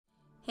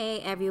Hey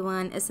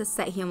everyone, it's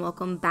Lissette here and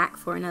welcome back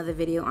for another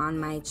video on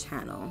my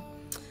channel.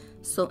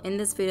 So in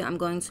this video I'm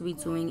going to be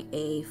doing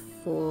a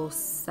full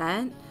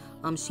set.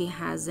 She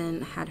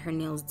hasn't had her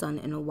nails done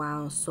in a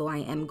while, so I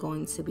am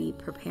going to be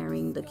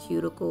preparing the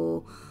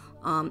cuticle.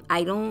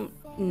 I don't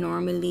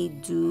normally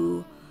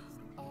do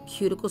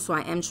cuticle, so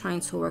I am trying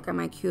to work on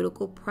my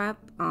cuticle prep.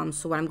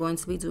 So what I'm going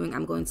to be doing,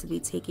 I'm going to be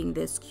taking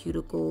this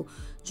cuticle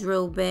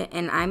drill bit,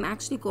 and I'm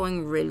actually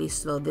going really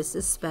slow. This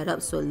is sped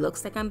up, so it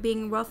looks like I'm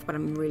being rough, but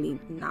I'm really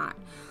not.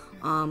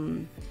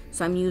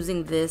 So I'm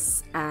using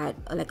this at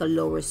like a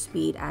lower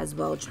speed as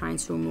well, trying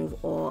to remove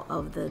all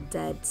of the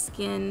dead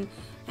skin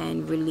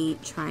and really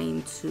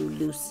trying to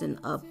loosen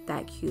up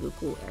that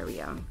cuticle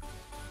area.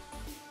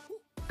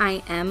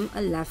 I am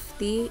a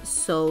lefty,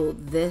 so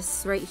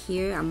this right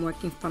here, I'm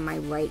working from my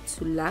right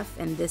to left,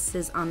 and this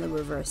is on the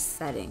reverse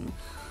setting.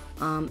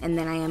 And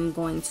then I am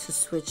going to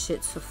switch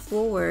it to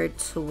forward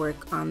to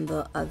work on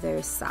the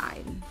other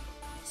side.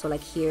 So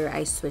like here,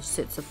 I switched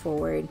it to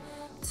forward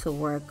to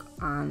work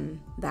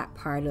on that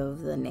part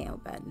of the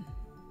nail bed.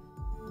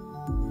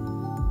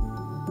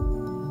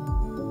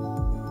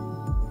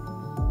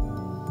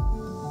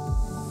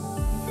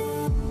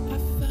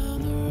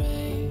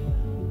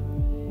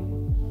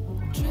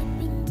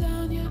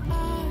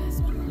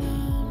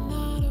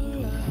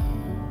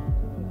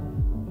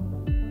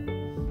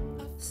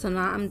 So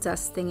now I'm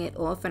dusting it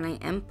off, and I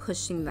am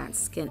pushing that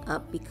skin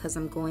up because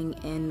I'm going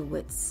in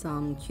with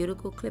some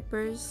cuticle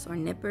clippers or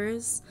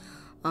nippers.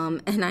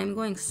 And I'm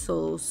going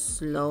so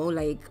slow.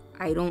 Like,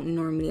 I don't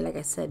normally, like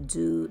I said,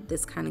 do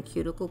this kind of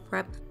cuticle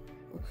prep.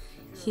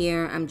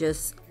 Here I'm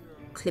just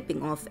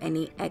clipping off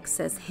any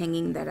excess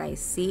hanging that I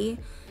see,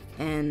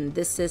 and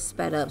this is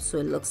sped up, so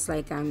it looks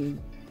like I'm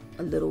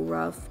a little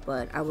rough,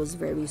 but I was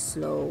very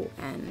slow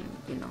and,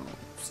 you know,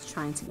 just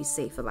trying to be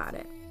safe about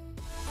it.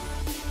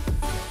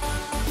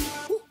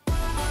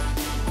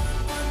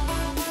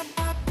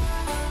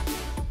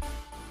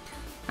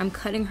 I'm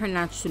cutting her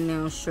natural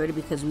nails shorter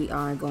because we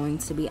are going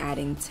to be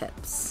adding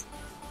tips.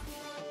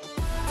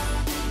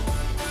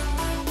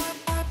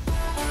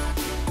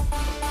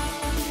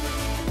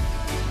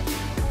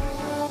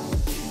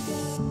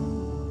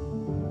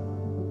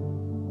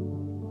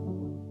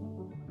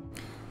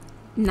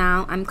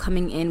 Now I'm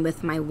coming in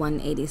with my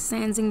 180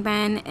 sanding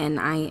band, and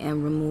I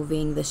am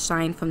removing the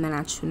shine from the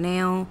natural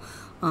nail.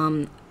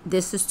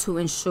 This is to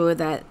ensure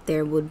that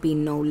there would be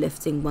no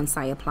lifting once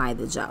I apply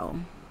the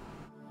gel.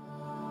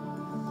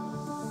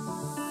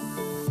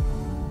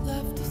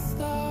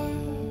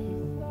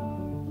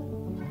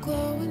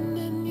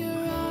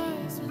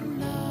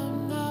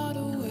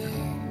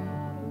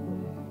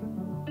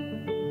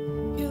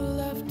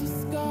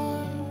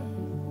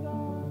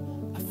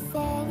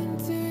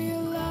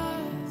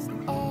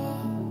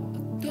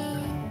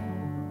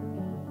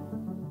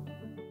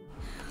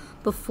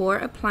 Before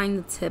applying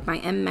the tip, I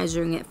am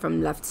measuring it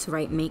from left to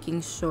right,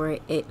 making sure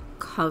it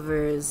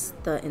covers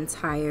the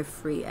entire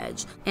free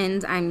edge.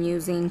 And I'm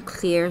using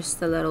clear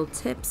stiletto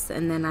tips,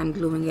 and then I'm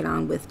gluing it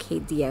on with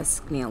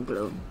Kds nail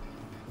glue.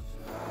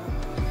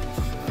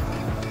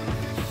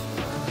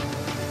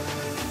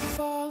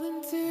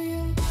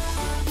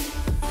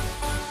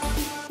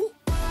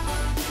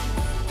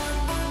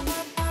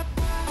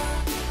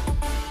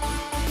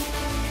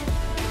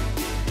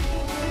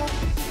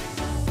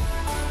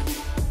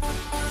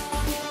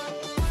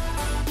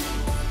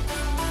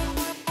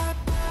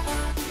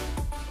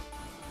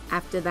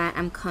 After that,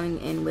 I'm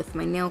coming in with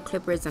my nail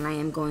clippers, and I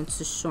am going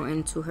to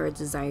shorten to her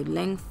desired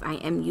length. I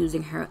am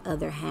using her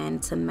other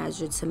hand to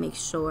measure to make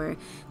sure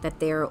that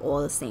they are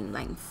all the same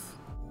length.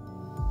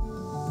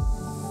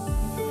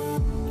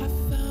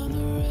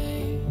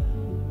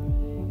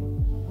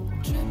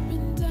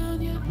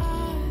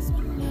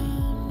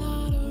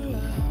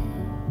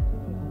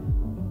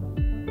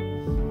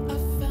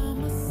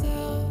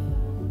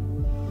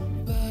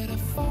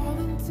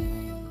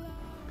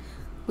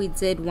 We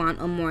did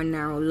want a more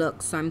narrow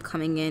look, so I'm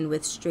coming in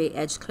with straight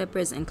edge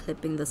clippers and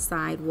clipping the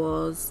side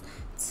walls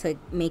to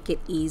make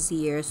it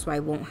easier so I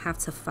won't have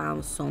to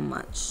file so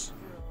much.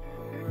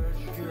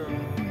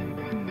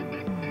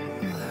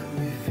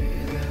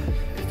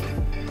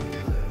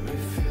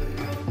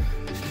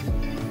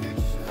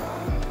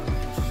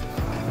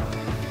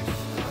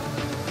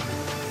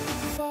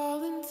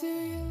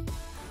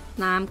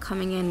 Now I'm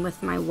coming in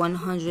with my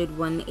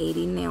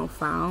 100/180 nail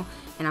file,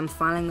 and I'm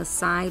filing the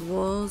side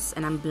walls,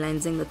 and I'm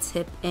blending the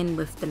tip in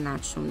with the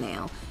natural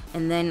nail.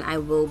 And then I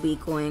will be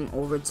going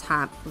over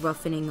top,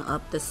 roughening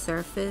up the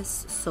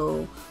surface,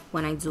 so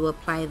when I do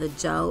apply the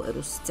gel,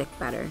 it'll stick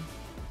better.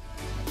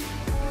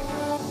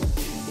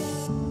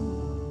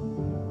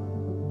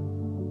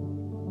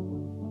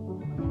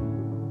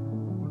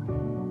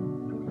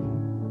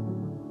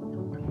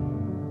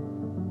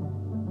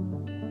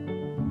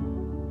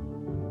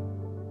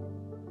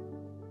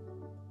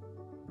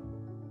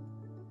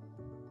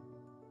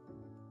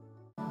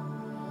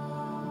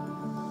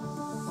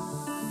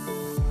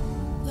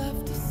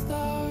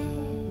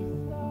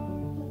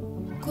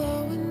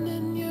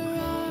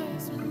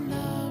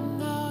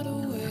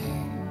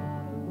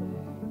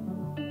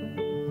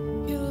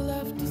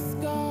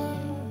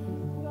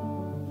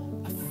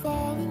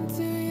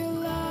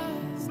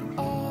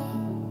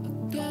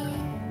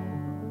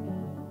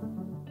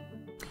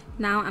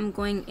 Now I'm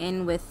going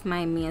in with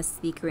my Mia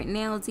Secret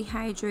Nail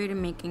Dehydrator,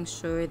 making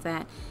sure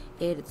that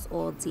it's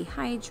all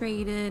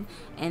dehydrated,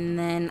 and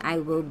then I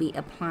will be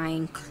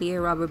applying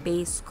clear rubber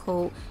base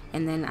coat,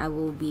 and then I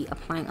will be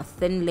applying a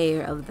thin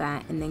layer of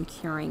that and then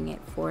curing it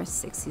for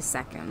 60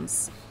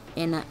 seconds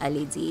in an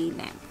LED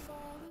lamp.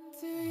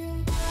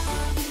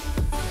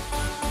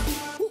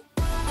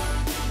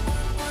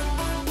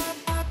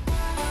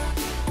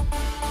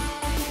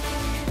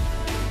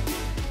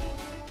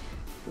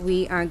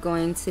 We are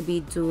going to be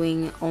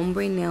doing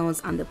ombre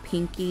nails on the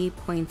pinky,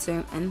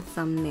 pointer, and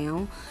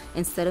thumbnail.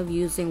 Instead of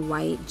using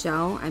white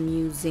gel, I'm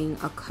using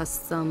a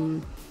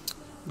custom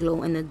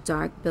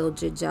glow-in-the-dark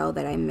builder gel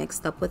that I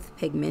mixed up with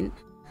pigment.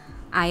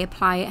 I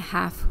apply it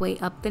halfway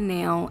up the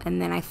nail, and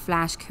then I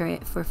flash cure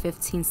it for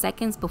 15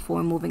 seconds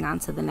before moving on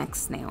to the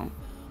next nail.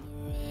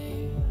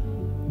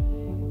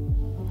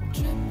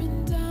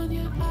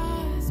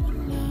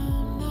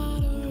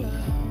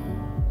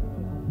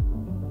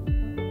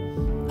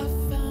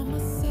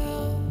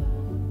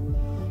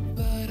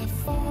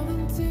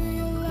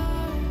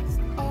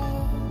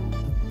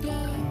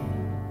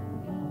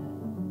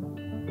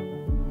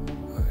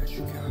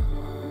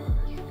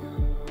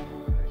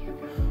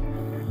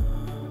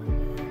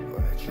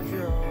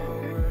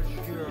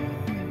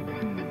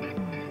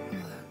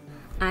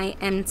 I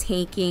am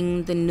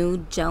taking the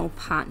Nude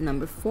GelPot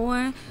number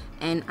 4,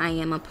 and I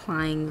am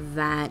applying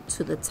that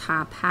to the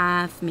top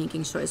half,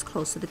 making sure it's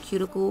close to the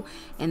cuticle,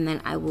 and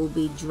then I will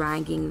be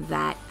dragging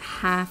that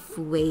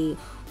halfway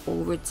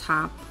over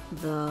top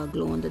the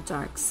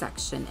glow-in-the-dark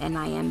section, and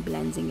I am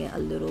blending it a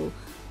little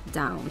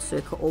down so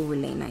it could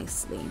overlay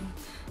nicely.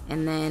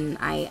 And then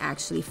I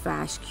actually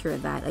flash cure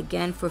that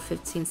again for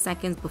 15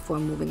 seconds before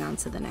moving on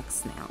to the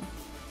next nail.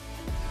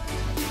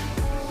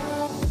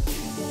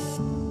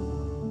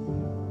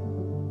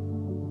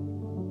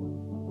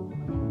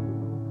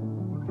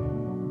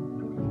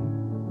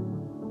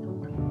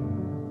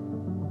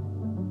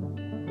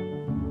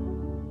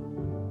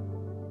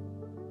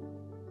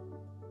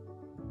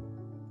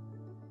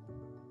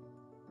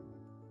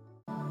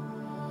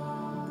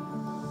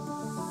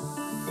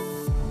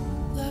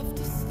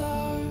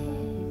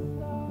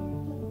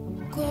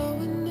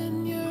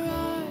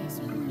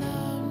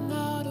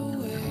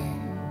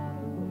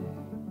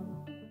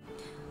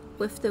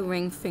 With the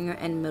ring finger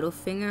and middle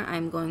finger,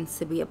 I'm going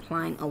to be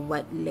applying a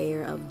wet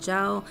layer of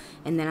gel,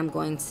 and then I'm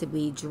going to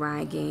be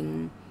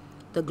dragging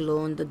the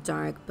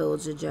glow-in-the-dark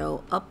builder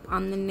gel up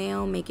on the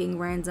nail, making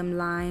random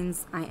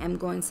lines. I am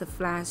going to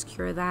flash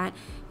cure that,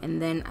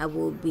 and then I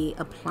will be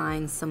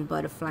applying some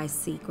butterfly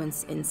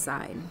sequins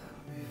inside.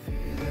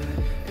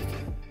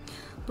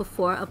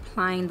 Before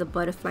applying the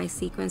butterfly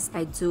sequins,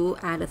 I do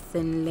add a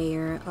thin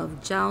layer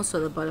of gel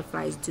so the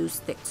butterflies do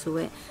stick to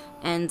it,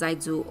 and I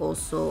do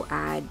also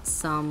add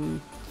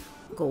some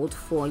gold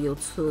foil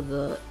to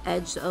the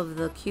edge of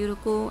the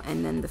cuticle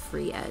and then the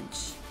free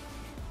edge.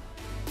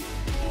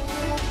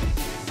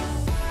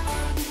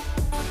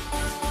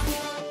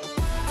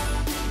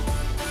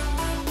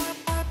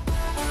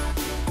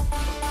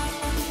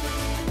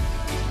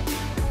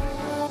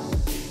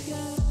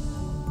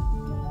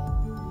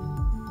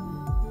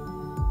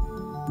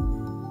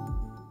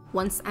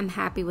 Once I'm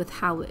happy with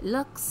how it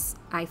looks,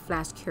 I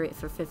flash cure it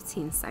for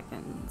 15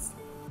 seconds.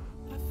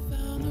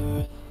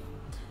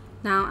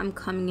 Now I'm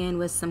coming in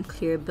with some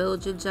clear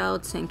builder gel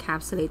to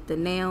encapsulate the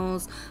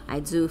nails. I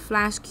do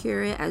flash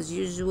cure it as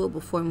usual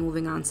before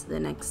moving on to the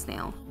next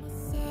nail.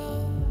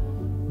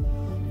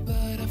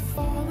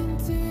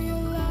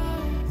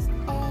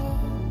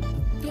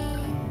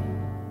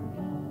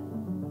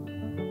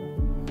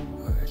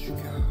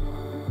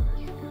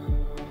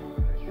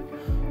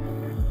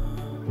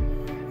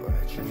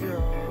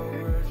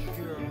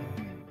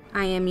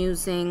 I am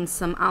using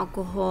some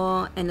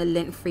alcohol and a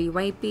lint-free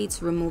wipey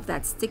to remove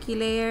that sticky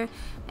layer,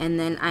 and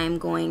then I am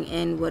going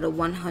in with a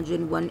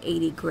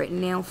 100-180 grit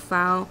nail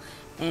file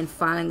and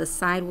filing the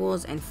side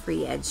walls and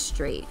free edge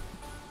straight.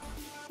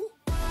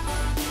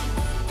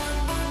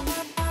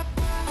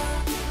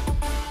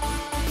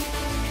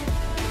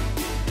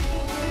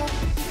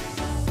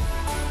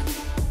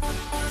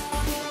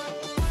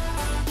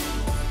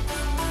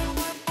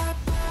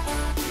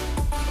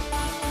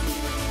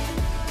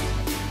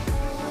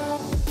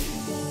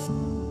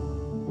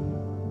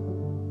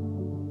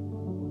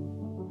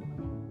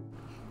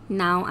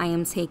 Now I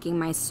am taking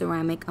my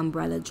ceramic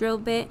umbrella drill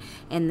bit,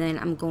 and then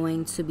I'm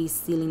going to be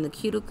sealing the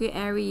cuticle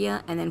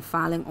area and then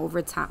filing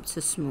over top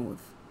to smooth.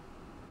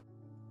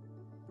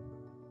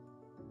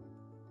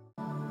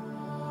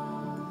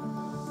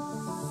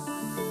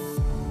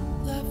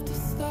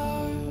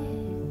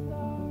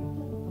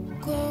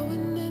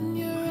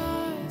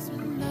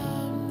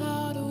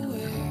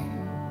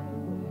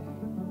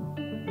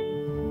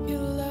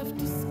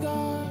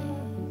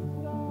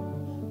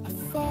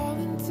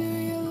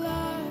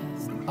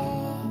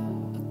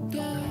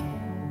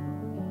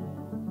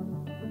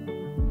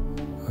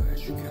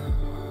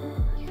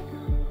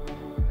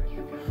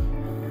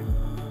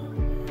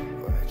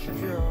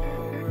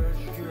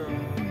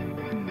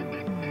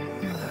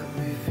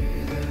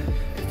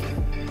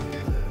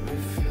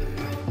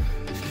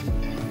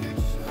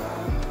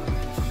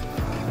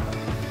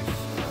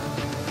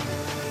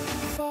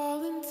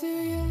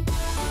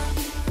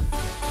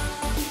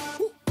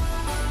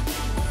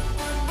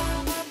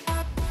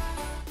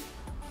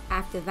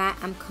 after that,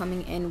 I'm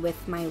coming in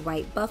with my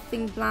white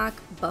buffing block,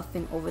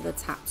 buffing over the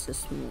top to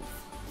smooth.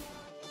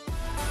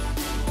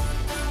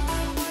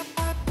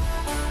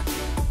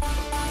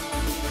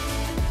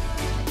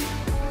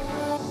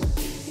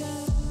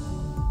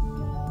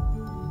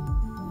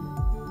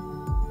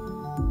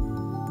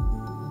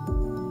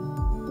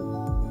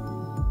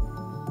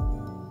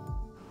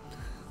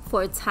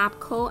 For top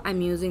coat,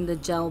 I'm using the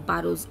Gel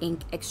Bottles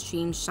Ink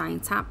Extreme Shine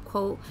Top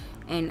Coat,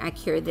 and I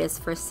cure this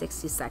for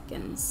 60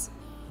 seconds.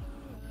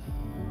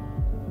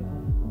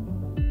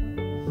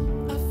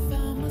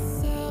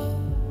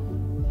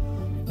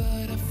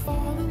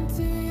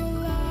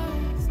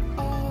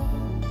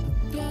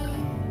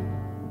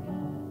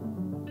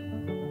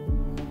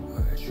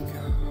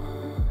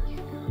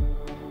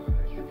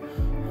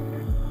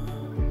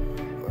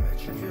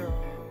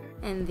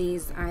 And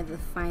these are the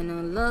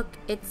final look.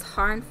 It's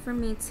hard for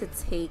me to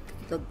take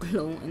the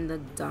glow in the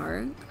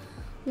dark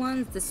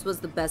ones. This was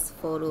the best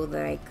photo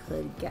that I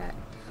could get.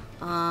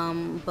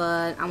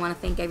 But I want to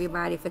thank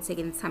everybody for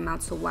taking the time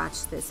out to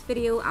watch this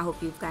video. I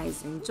hope you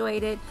guys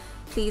enjoyed it.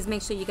 Please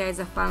make sure you guys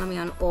are following me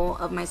on all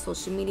of my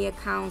social media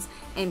accounts,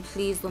 and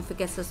please don't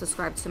forget to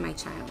subscribe to my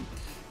channel.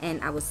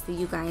 And I will see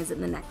you guys in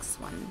the next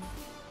one.